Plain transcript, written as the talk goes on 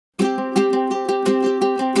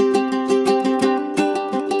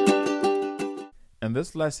in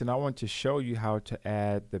this lesson, I want to show you how to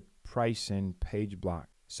add the pricing page block.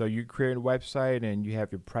 So you create a website and you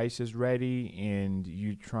have your prices ready and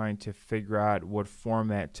you're trying to figure out what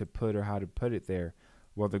format to put or how to put it there.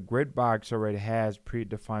 Well, the Gridbox already has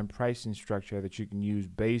predefined pricing structure that you can use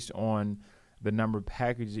based on the number of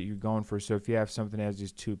packages that you're going for. So if you have something that has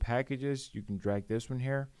just 2 packages, you can drag this one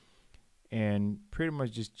here and pretty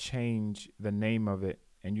much just change the name of it,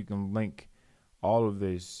 and you can link all of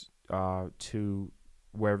this to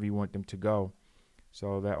wherever you want them to go.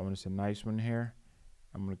 So that one is a nice one here.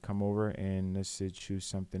 I'm going to come over and let's say choose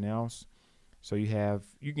something else. So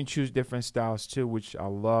you can choose different styles too, which I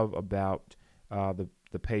love about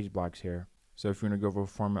the page blocks here. So if you're going to go for a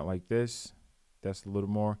format like this, that's a little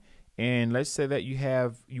more. And let's say that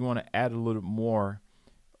you want to add a little more.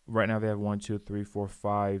 Right now they have 1, 2, 3, 4,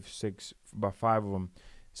 5, 6, about 5 of them.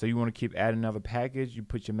 So you want to keep adding another package. You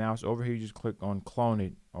put your mouse over here, you just click on clone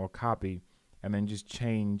it or copy, and then just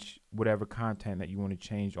change whatever content that you want to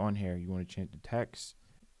change on here. You want to change the text,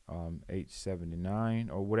 879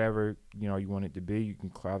 or whatever you want it to be. You can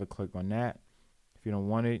either click on that. If you don't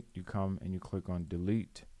want it, you come and you click on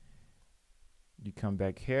delete. You come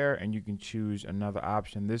back here and you can choose another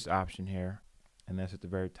option, this option here, and that's at the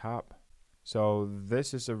very top. So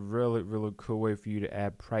this is a really cool way for you to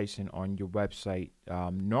add pricing on your website.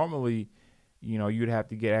 Normally, you'd have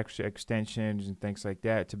to get extra extensions and things like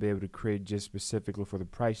that to be able to create just specifically for the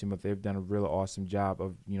pricing, but they've done a really awesome job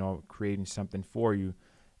of creating something for you,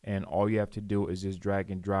 and all you have to do is just drag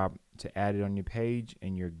and drop to add it on your page,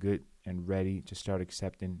 and you're good and ready to start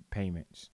accepting payments.